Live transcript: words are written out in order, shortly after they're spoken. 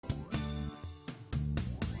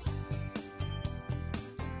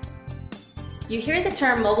You hear the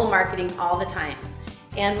term mobile marketing all the time,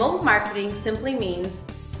 and mobile marketing simply means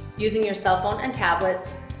using your cell phone and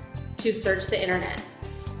tablets to search the internet.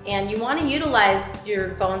 And you want to utilize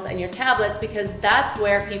your phones and your tablets because that's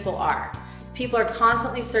where people are. People are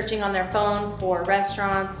constantly searching on their phone for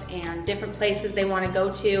restaurants and different places they want to go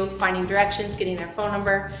to, finding directions, getting their phone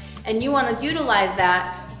number, and you want to utilize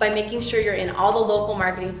that by making sure you're in all the local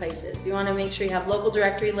marketing places. You want to make sure you have local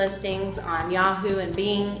directory listings on Yahoo and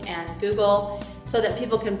Bing and Google so that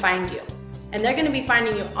people can find you. And they're going to be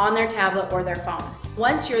finding you on their tablet or their phone.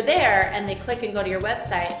 Once you're there and they click and go to your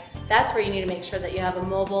website, that's where you need to make sure that you have a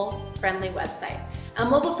mobile-friendly website. And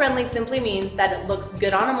mobile-friendly simply means that it looks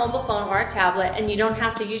good on a mobile phone or a tablet and you don't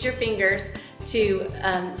have to use your fingers to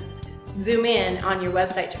zoom in on your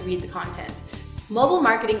website to read the content. Mobile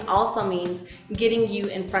marketing also means getting you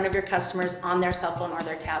in front of your customers on their cell phone or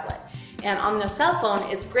their tablet. And on the cell phone,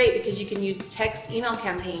 it's great because you can use text email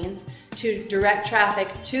campaigns to direct traffic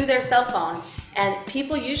to their cell phone. And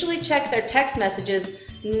people usually check their text messages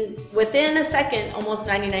within a second, almost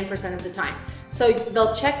 99% of the time. So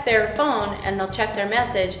they'll check their phone and they'll check their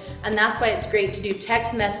message, and that's why it's great to do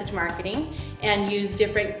text message marketing and use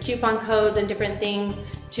different coupon codes and different things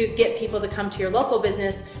to get people to come to your local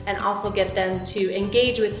business and also get them to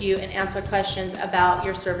engage with you and answer questions about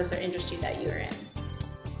your service or industry that you're in.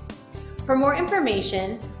 For more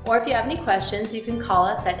information, or if you have any questions, you can call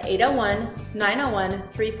us at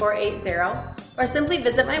 801-901-3480 or simply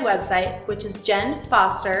visit my website, which is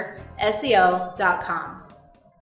jenfosterseo.com.